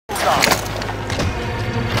done.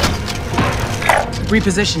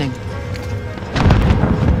 Repositioning.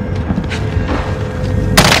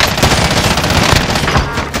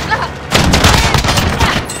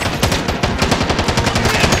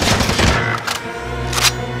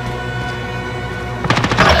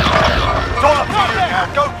 It's all up to you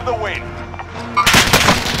now. Go for the win.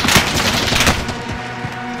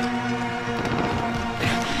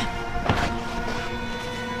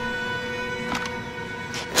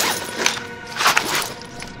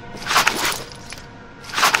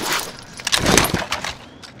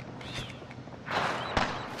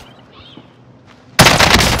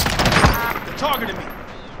 Targeting me.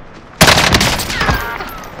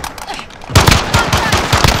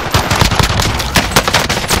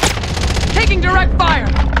 Taking direct fire!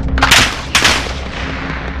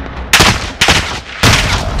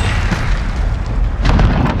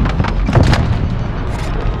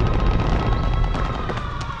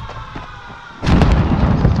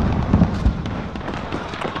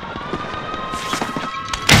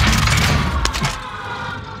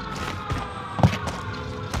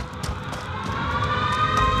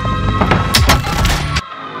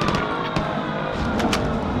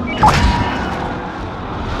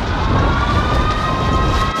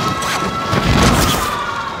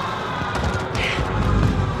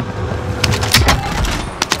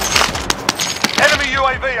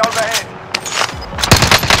 UAV overhead.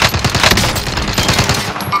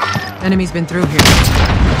 Enemy's been through here.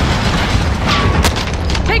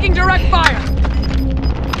 Taking direct fire!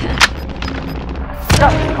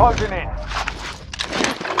 Gas is closing in.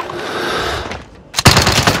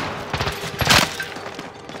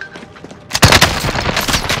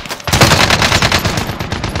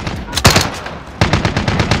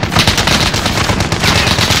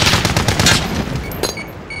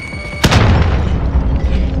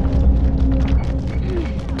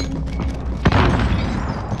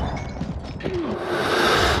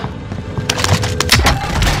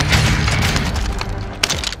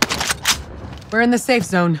 We're in the safe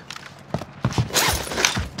zone.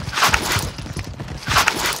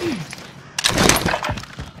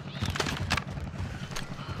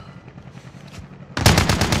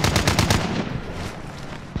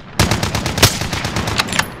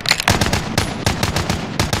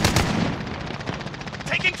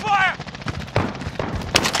 Taking fire!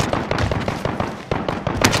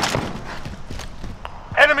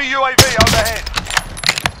 Enemy UAV overhead.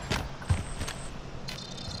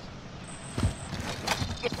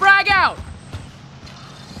 Frag out!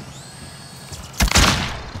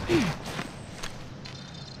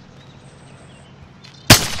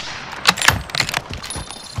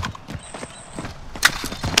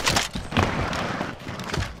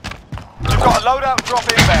 You've got a loadout drop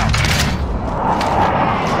inbound.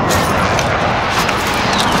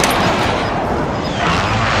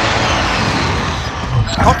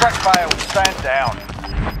 Contract failed. Stand down.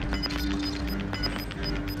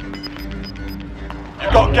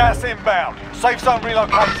 You've got gas inbound. Safe zone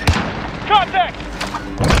relocated. Contact!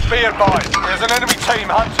 Be advised, there's an enemy team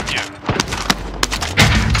hunting you.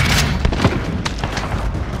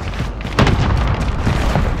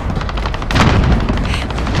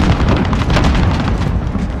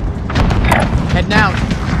 Heading out.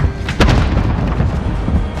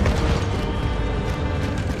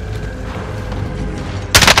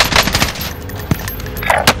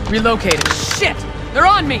 Relocated. Shit! They're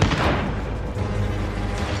on me!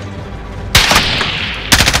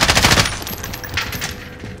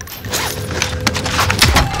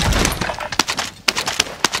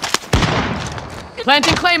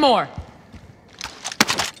 Planting Claymore!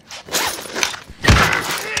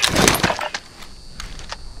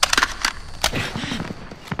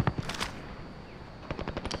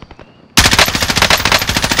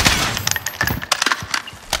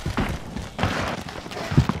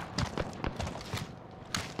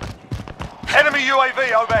 Enemy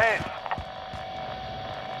UAV overhead.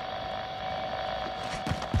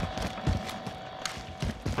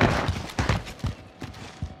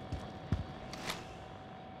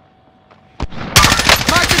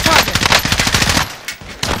 Mark the target!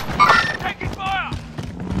 Taking fire!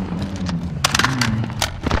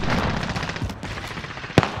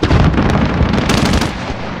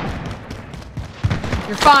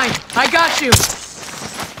 You're fine. I got you.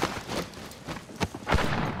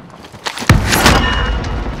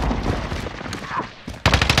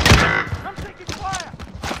 I'm taking fire!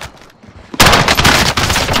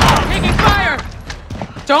 Taking fire!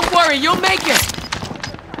 Don't worry, you'll make it.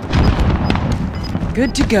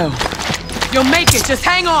 Good to go. You'll make it. Just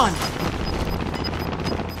hang on.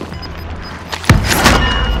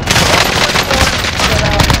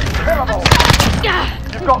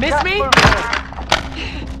 got Miss gas me? moving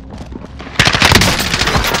in.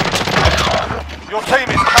 Your team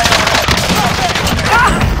is KO.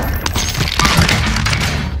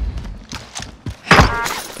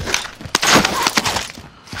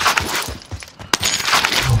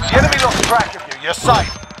 The enemy lost track of you. You're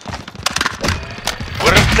safe.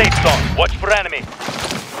 We're in safe zone. Watch for enemy.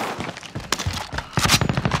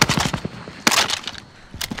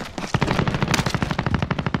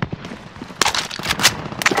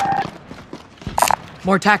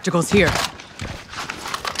 More tacticals here.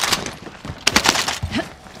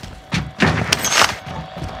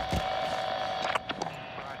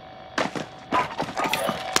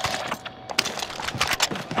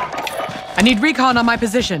 I need recon on my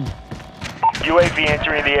position. UAV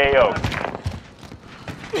entering the AO.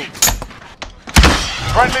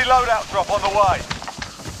 Friendly loadout drop on the way.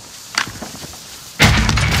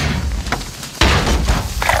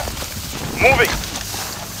 Moving.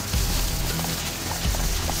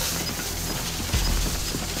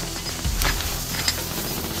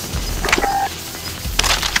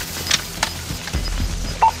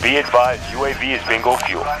 Be advised, UAV is bingo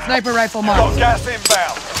fuel. Sniper rifle Got marked. gas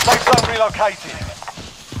inbound. Safe zone relocated.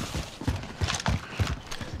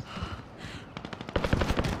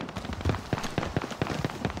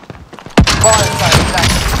 Fire station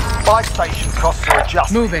active. Buy station costs are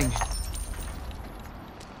adjusted. Moving.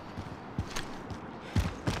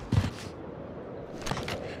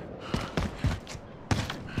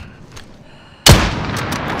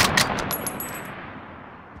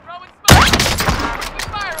 Throwing smoke.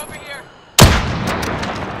 Taking fire over here.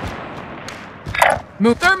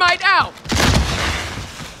 Move. Thermite out.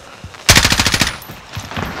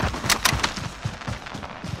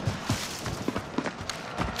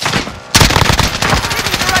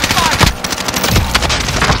 Direct fire.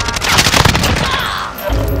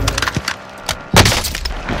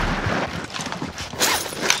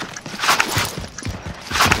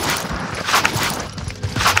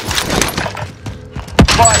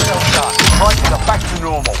 Fire cell done. Prices are back to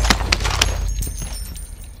normal.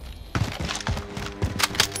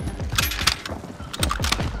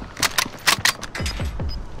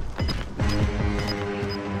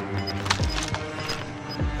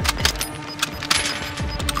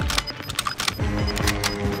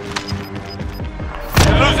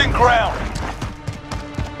 You're losing ground.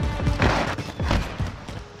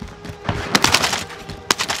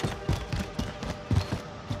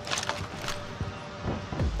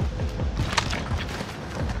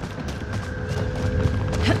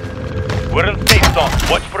 We're in safe zone.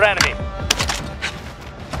 Watch for enemy.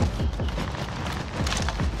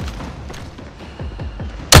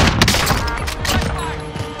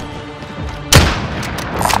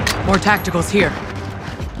 More tacticals here.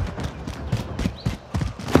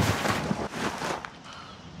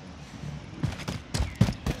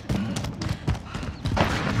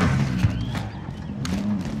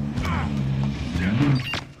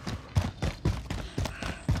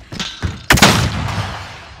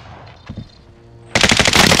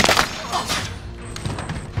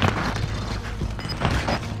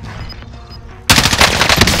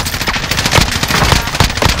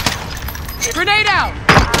 Grenade out!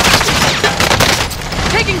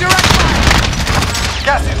 Taking direct fire!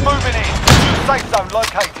 Gas is moving in. Safe zone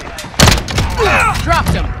located. Dropped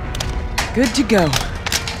him. Good to go.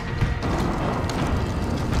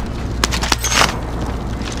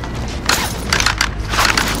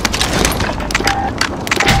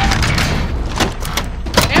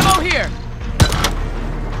 Ammo here!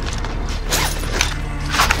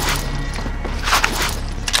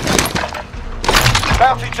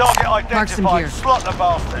 Bounty target Marks him identified. here. Slot the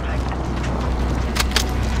bastard.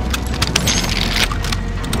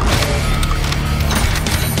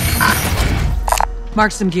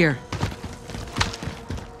 Mark some gear.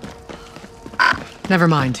 Never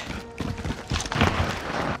mind.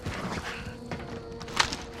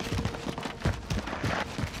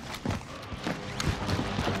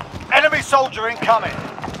 Enemy soldier incoming.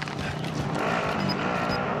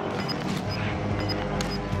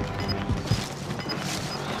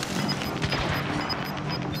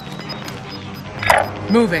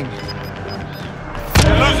 Moving.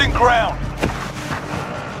 You're losing ground.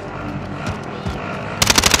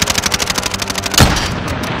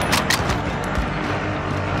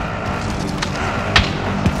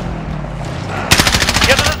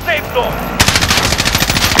 Get to the safe zone.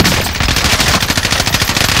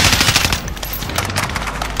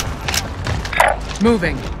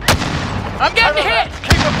 Moving. I'm getting hit!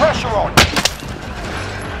 Keep the pressure on.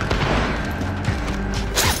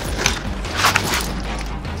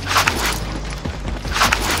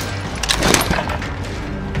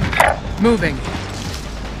 Moving.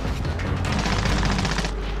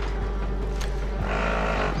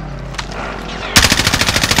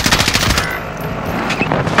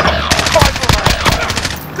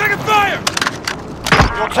 Taking fire!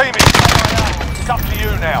 Your team is fire. It's up to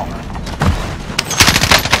you now.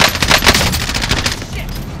 Shit!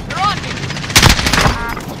 They're on me!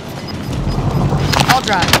 I'll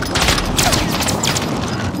drive.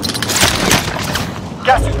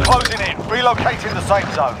 Gas is closing in. Relocating the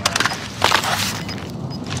safe zone.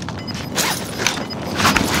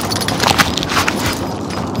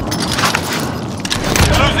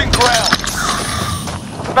 You're losing ground.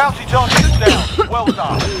 Bounty target is down. Well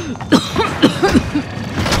done.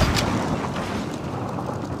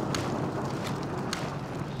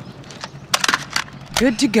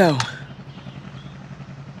 Good to go.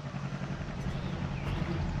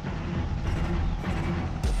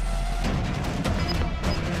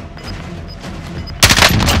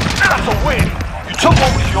 That's a win. You took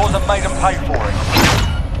what was yours and made them pay for it.